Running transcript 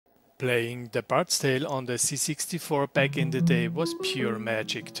Playing the Bard's Tale on the C64 back in the day was pure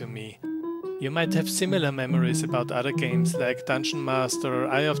magic to me. You might have similar memories about other games like Dungeon Master,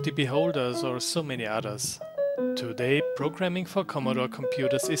 Eye of the Beholders or so many others. Today, programming for Commodore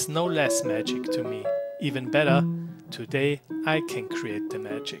computers is no less magic to me. Even better, today I can create the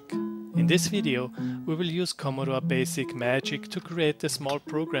magic. In this video, we will use Commodore Basic Magic to create a small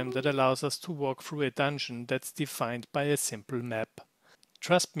program that allows us to walk through a dungeon that's defined by a simple map.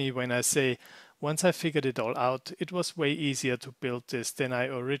 Trust me when I say, once I figured it all out, it was way easier to build this than I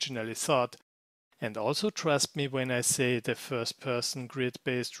originally thought. And also trust me when I say the first-person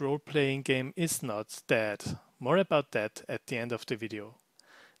grid-based role-playing game is not dead. More about that at the end of the video.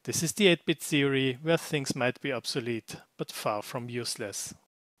 This is the 8-bit theory where things might be obsolete, but far from useless.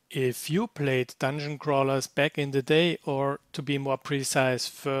 If you played dungeon crawlers back in the day, or to be more precise,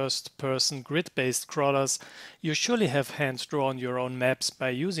 first-person grid-based crawlers, you surely have hand-drawn your own maps by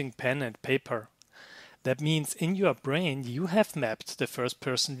using pen and paper. That means in your brain you have mapped the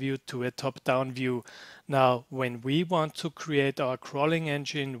first-person view to a top-down view. Now, when we want to create our crawling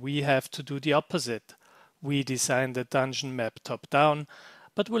engine, we have to do the opposite. We design the dungeon map top-down,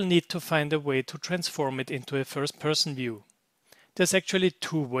 but we'll need to find a way to transform it into a first-person view. There's actually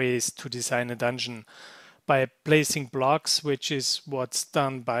two ways to design a dungeon. By placing blocks, which is what's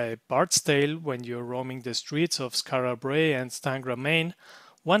done by Bard's Tale when you're roaming the streets of Skara Brae and Stangra Main.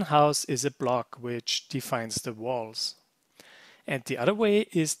 One house is a block which defines the walls. And the other way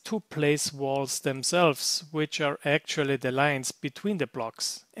is to place walls themselves, which are actually the lines between the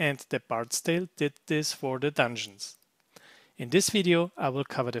blocks, and the Bard's Tale did this for the dungeons. In this video I will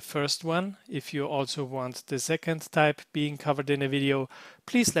cover the first one. If you also want the second type being covered in a video,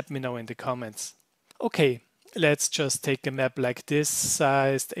 please let me know in the comments. Okay, let's just take a map like this,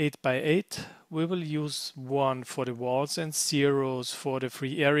 sized 8 by 8. We will use 1 for the walls and 0s for the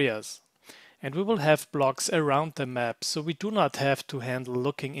free areas. And we will have blocks around the map, so we do not have to handle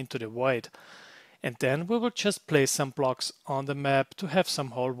looking into the void. And then we will just place some blocks on the map to have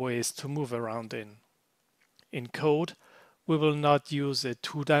some hallways to move around in. In code, we will not use a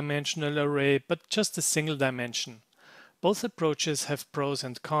two-dimensional array, but just a single dimension. Both approaches have pros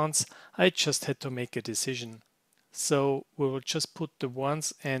and cons. I just had to make a decision. So we will just put the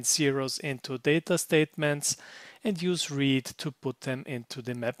 1s and 0s into data statements and use read to put them into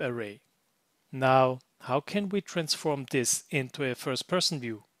the map array. Now, how can we transform this into a first-person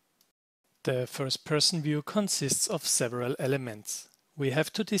view? The first-person view consists of several elements. We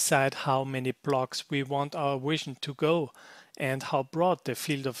have to decide how many blocks we want our vision to go and how broad the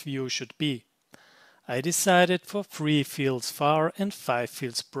field of view should be. I decided for 3 fields far and 5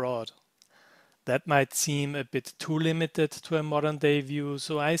 fields broad. That might seem a bit too limited to a modern day view,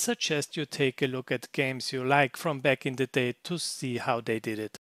 so I suggest you take a look at games you like from back in the day to see how they did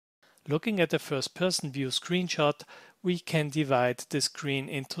it. Looking at the first-person view screenshot, we can divide the screen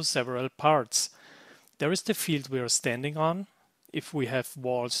into several parts. There is the field we are standing on. If we have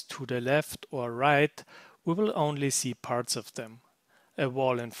walls to the left or right, we will only see parts of them. A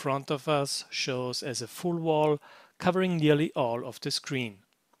wall in front of us shows as a full wall, covering nearly all of the screen.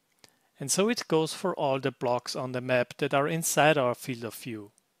 And so it goes for all the blocks on the map that are inside our field of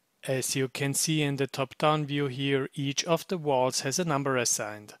view. As you can see in the top-down view here, each of the walls has a number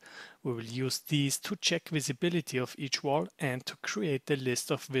assigned. We will use these to check visibility of each wall and to create the list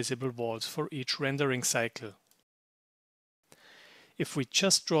of visible walls for each rendering cycle. If we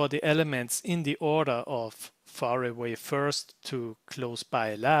just draw the elements in the order of far away first to close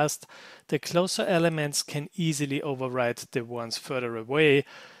by last, the closer elements can easily override the ones further away.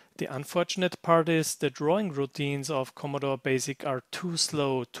 The unfortunate part is the drawing routines of Commodore Basic are too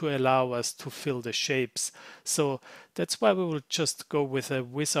slow to allow us to fill the shapes, so that's why we will just go with a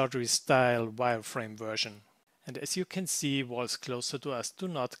wizardry style wireframe version. And as you can see, walls closer to us do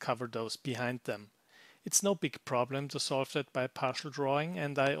not cover those behind them. It's no big problem to solve that by partial drawing,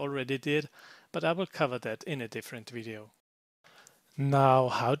 and I already did, but I will cover that in a different video. Now,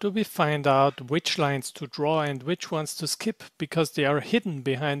 how do we find out which lines to draw and which ones to skip, because they are hidden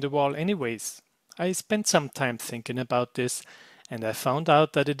behind the wall anyways? I spent some time thinking about this, and I found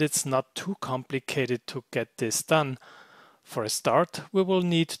out that it is not too complicated to get this done. For a start, we will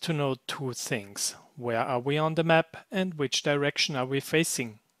need to know 2 things. Where are we on the map and which direction are we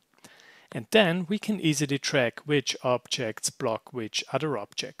facing? And then we can easily track which objects block which other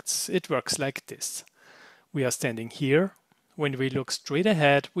objects. It works like this. We are standing here. When we look straight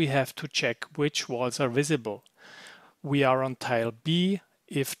ahead, we have to check which walls are visible. We are on tile B.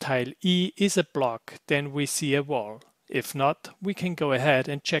 If tile E is a block, then we see a wall. If not, we can go ahead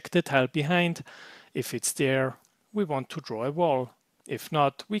and check the tile behind. If it's there, we want to draw a wall. If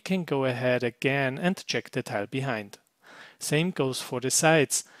not, we can go ahead again and check the tile behind. Same goes for the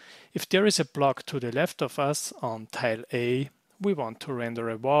sides. If there is a block to the left of us on tile A, we want to render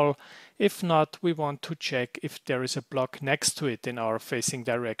a wall. If not, we want to check if there is a block next to it in our facing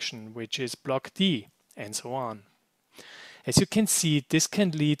direction, which is block D, and so on. As you can see, this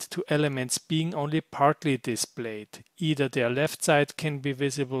can lead to elements being only partly displayed. Either their left side can be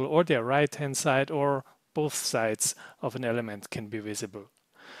visible or their right hand side, or both sides of an element can be visible.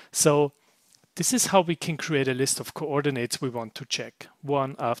 So this is how we can create a list of coordinates we want to check,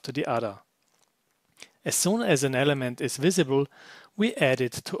 one after the other. As soon as an element is visible, we add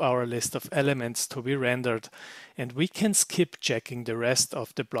it to our list of elements to be rendered, and we can skip checking the rest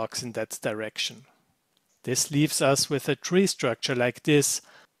of the blocks in that direction. This leaves us with a tree structure like this.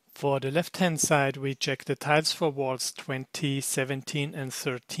 For the left-hand side, we check the tiles for walls 20, 17, and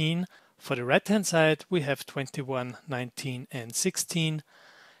 13. For the right-hand side, we have 21, 19, and 16.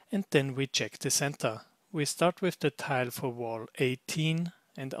 And then we check the center. We start with the tile for wall 18,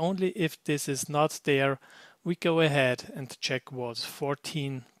 and only if this is not there, we go ahead and check walls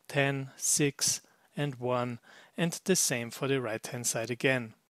 14, 10, 6, and 1, and the same for the right-hand side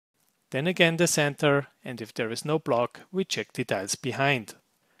again. Then again the center, and if there is no block, we check the tiles behind.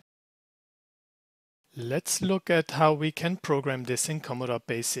 Let's look at how we can program this in Commodore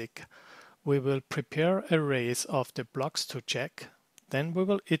Basic. We will prepare arrays of the blocks to check, then we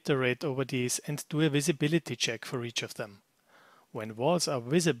will iterate over these and do a visibility check for each of them. When walls are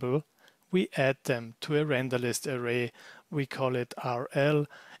visible, we add them to a render list array, we call it RL,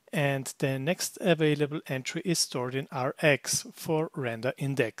 and the next available entry is stored in Rx for render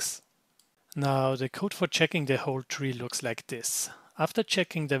index. Now the code for checking the whole tree looks like this. After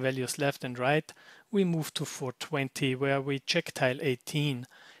checking the values left and right, we move to 420 where we check tile 18.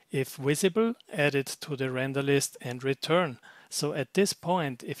 If visible, add it to the render list and return. So at this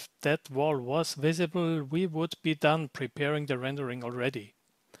point, if that wall was visible, we would be done preparing the rendering already.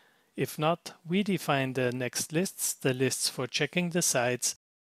 If not, we define the next lists, the lists for checking the sides.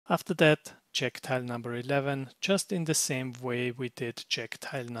 After that, check tile number 11, just in the same way we did check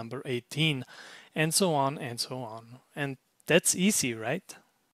tile number 18, and so on and so on. And that's easy, right?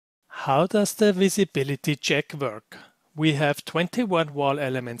 How does the visibility check work? We have 21 wall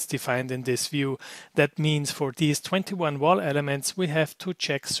elements defined in this view. That means for these 21 wall elements we have to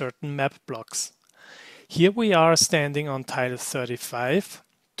check certain map blocks. Here we are standing on tile 35.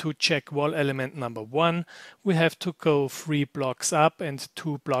 To check wall element number 1, we have to go 3 blocks up and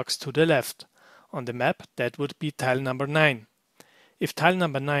 2 blocks to the left. On the map, that would be tile number 9. If tile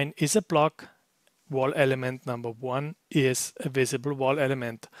number 9 is a block, wall element number 1 is a visible wall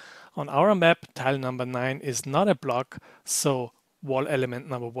element. On our map, tile number 9 is not a block, so wall element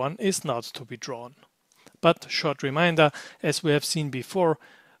number 1 is not to be drawn. But short reminder, as we have seen before,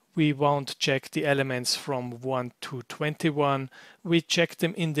 we won't check the elements from 1 to 21, we check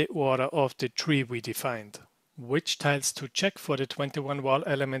them in the order of the tree we defined. Which tiles to check for the 21 wall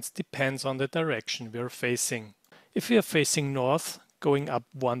elements depends on the direction we are facing. If we are facing north, going up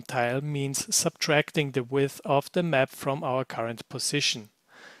 1 tile means subtracting the width of the map from our current position.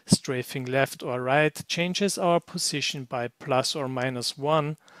 Strafing left or right changes our position by plus or minus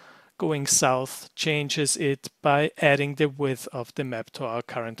 1. Going south changes it by adding the width of the map to our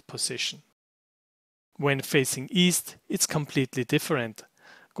current position. When facing east, it's completely different.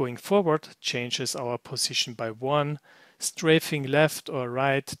 Going forward changes our position by 1. Strafing left or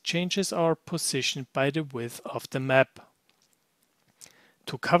right changes our position by the width of the map.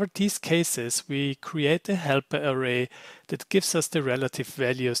 To cover these cases, we create a helper array that gives us the relative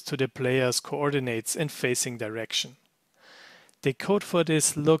values to the player's coordinates and facing direction. The code for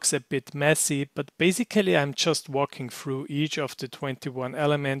this looks a bit messy, but basically I'm just walking through each of the 21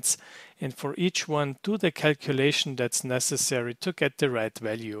 elements and for each one do the calculation that's necessary to get the right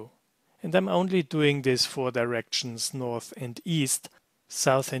value. And I'm only doing this for directions north and east.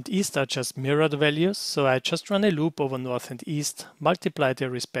 South and east are just mirrored values, so I just run a loop over north and east, multiply their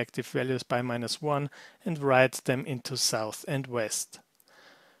respective values by -1 and write them into south and west.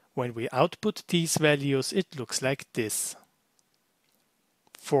 When we output these values, it looks like this.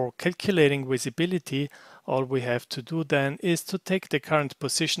 For calculating visibility, all we have to do then is to take the current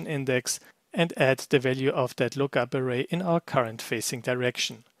position index and add the value of that lookup array in our current facing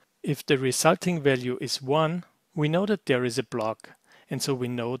direction. If the resulting value is 1, we know that there is a block, and so we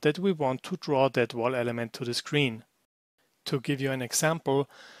know that we want to draw that wall element to the screen. To give you an example,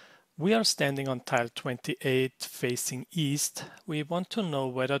 we are standing on tile 28 facing east. We want to know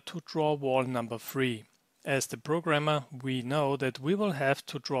whether to draw wall number 3. As the programmer, we know that we will have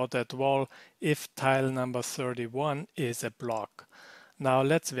to draw that wall if tile number 31 is a block. Now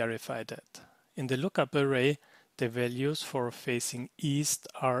let's verify that. In the lookup array, the values for facing east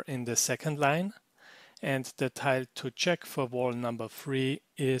are in the second line, and the tile to check for wall number 3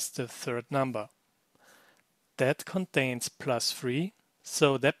 is the third number. That contains +3,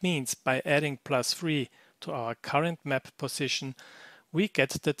 so that means by adding +3 to our current map position, we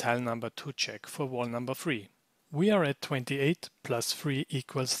get the tile number to check for wall number 3. We are at 28 plus 3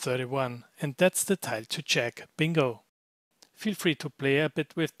 equals 31, and that's the tile to check. Bingo! Feel free to play a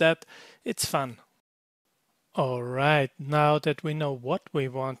bit with that, it's fun. Alright, now that we know what we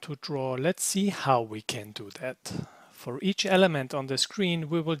want to draw, let's see how we can do that. For each element on the screen,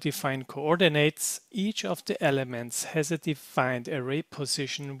 we will define coordinates. Each of the elements has a defined array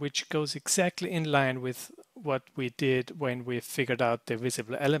position which goes exactly in line with what we did when we figured out the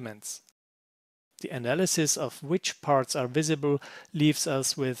visible elements. The analysis of which parts are visible leaves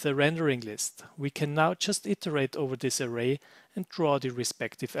us with a rendering list. We can now just iterate over this array and draw the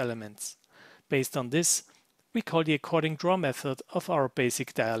respective elements. Based on this, we call the according draw method of our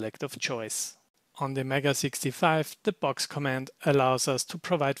basic dialect of choice. On the Mega 65, the box command allows us to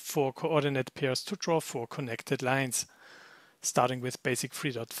provide 4 coordinate pairs to draw 4 connected lines. Starting with Basic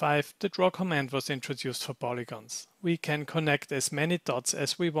 3.5, the draw command was introduced for polygons. We can connect as many dots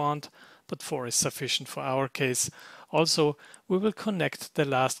as we want, but 4 is sufficient for our case. Also, we will connect the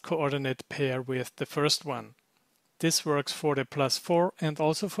last coordinate pair with the first one. This works for the +4 and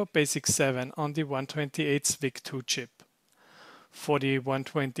also for Basic 7 on the 128's VIC-II chip. For the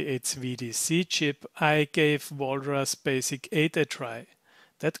 128's VDC-Chip, I gave Walrus Basic 8 a try.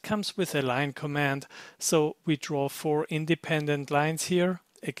 That comes with a line command, so we draw 4 independent lines here,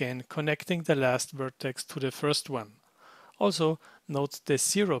 again connecting the last vertex to the first one. Also, note the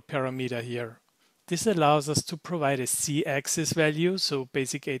 0 parameter here. This allows us to provide a z-axis value, so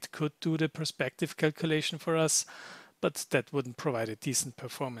Basic 8 could do the perspective calculation for us, but that wouldn't provide a decent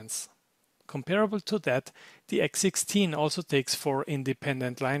performance. Comparable to that, the X16 also takes 4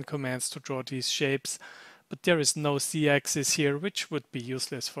 independent line commands to draw these shapes, but there is no z-axis here, which would be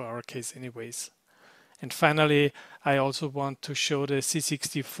useless for our case anyways. And finally, I also want to show the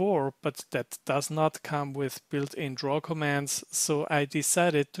C64, but that does not come with built-in draw commands, so I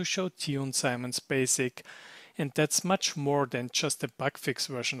decided to show Tune Simon's Basic, and that's much more than just a bug fix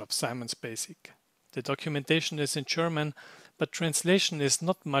version of Simon's Basic. The documentation is in German, but translation is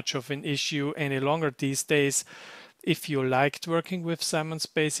not much of an issue any longer these days. If you liked working with Simon's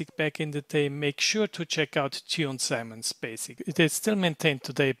Basic back in the day, make sure to check out Tune Simon's Basic. It is still maintained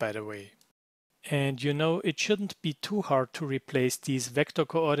today, by the way. And you know, it shouldn't be too hard to replace these vector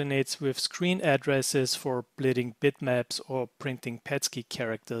coordinates with screen addresses for splitting bitmaps or printing PETSCII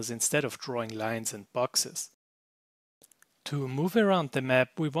characters instead of drawing lines and boxes. To move around the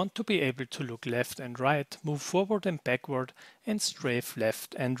map, we want to be able to look left and right, move forward and backward, and strafe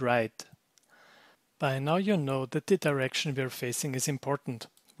left and right. By now you know that the direction we're facing is important.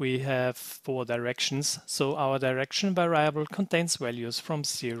 We have 4 directions, so our direction variable contains values from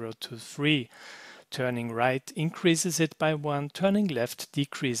 0 to 3. Turning right increases it by 1, turning left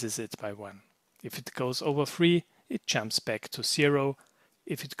decreases it by 1. If it goes over 3, it jumps back to 0.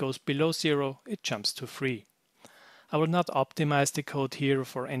 If it goes below 0, it jumps to 3. I will not optimize the code here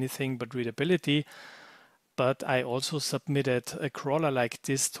for anything but readability, but I also submitted a crawler like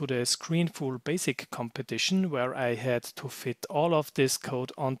this to the Screenful Basic competition, where I had to fit all of this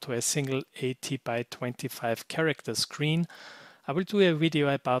code onto a single 80 by 25 character screen. I will do a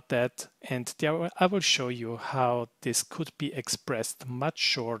video about that, and there I will show you how this could be expressed much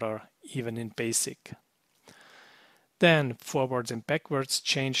shorter even in Basic. Then forwards and backwards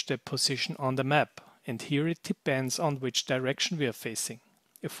change the position on the map, and here it depends on which direction we are facing.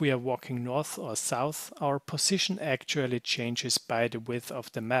 If we are walking north or south, our position actually changes by the width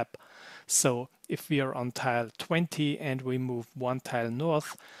of the map. So if we are on tile 20 and we move 1 tile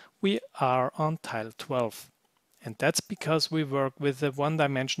north, we are on tile 12. And that's because we work with a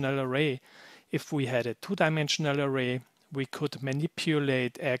one-dimensional array. If we had a two-dimensional array, we could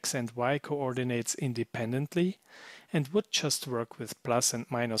manipulate x and y coordinates independently and would just work with plus and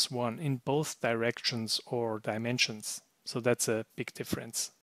minus 1 in both directions or dimensions. So that's a big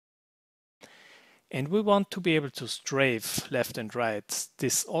difference. And we want to be able to strafe left and right.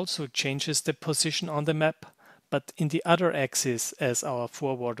 This also changes the position on the map, but in the other axis as our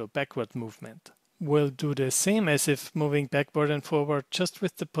forward or backward movement. We'll do the same as if moving backward and forward, just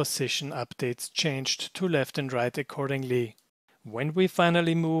with the position updates changed to left and right accordingly. When we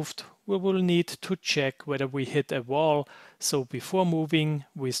finally moved, we will need to check whether we hit a wall, so before moving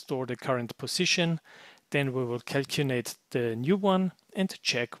we store the current position, then we will calculate the new one and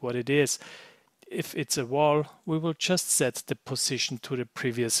check what it is. If it's a wall, we will just set the position to the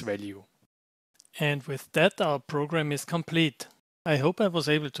previous value. And with that, our program is complete. I hope I was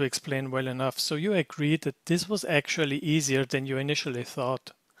able to explain well enough so you agree that this was actually easier than you initially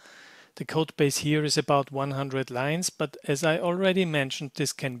thought. The code base here is about 100 lines, but as I already mentioned,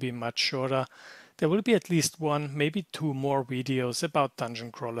 this can be much shorter. There will be at least one, maybe two more videos about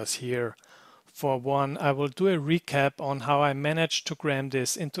dungeon crawlers here. For one, I will do a recap on how I managed to cram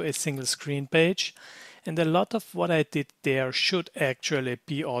this into a single screen page, and a lot of what I did there should actually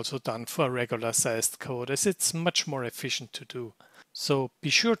be also done for regular sized code, as it's much more efficient to do. So be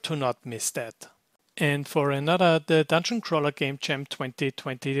sure to not miss that. And for another, the Dungeon Crawler Game Jam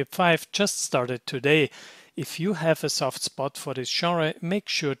 2025 just started today. If you have a soft spot for this genre, make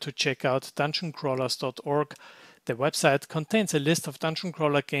sure to check out dungeoncrawlers.org. The website contains a list of dungeon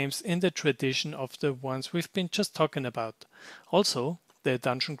crawler games in the tradition of the ones we've been just talking about. Also, the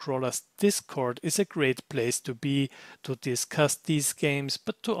Dungeon Crawlers Discord is a great place to be to discuss these games,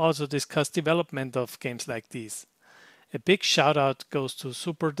 but to also discuss development of games like these. A big shout out goes to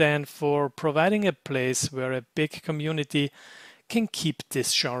Super Dan for providing a place where a big community can keep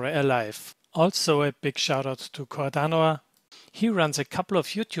this genre alive. Also a big shout out to Kordanor. He runs a couple of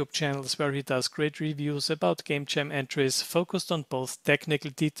YouTube channels where he does great reviews about Game Jam entries focused on both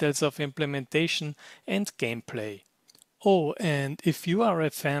technical details of implementation and gameplay. Oh, and if you are a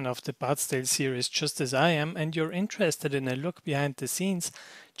fan of the Bards series just as I am and you're interested in a look behind the scenes,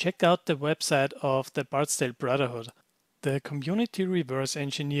 check out the website of the Bards Brotherhood. The community reverse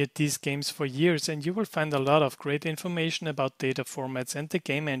engineered these games for years and you will find a lot of great information about data formats and the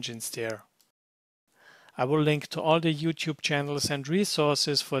game engines there. I will link to all the YouTube channels and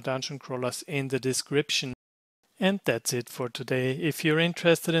resources for Dungeon Crawlers in the description. And that's it for today. If you're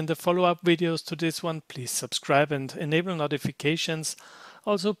interested in the follow-up videos to this one, please subscribe and enable notifications.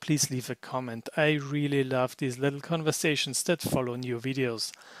 Also, please leave a comment. I really love these little conversations that follow new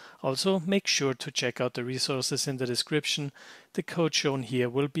videos. Also, make sure to check out the resources in the description. The code shown here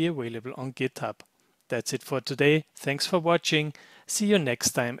will be available on GitHub. That's it for today. Thanks for watching. See you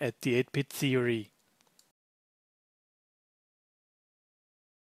next time at the 8-Bit Theory.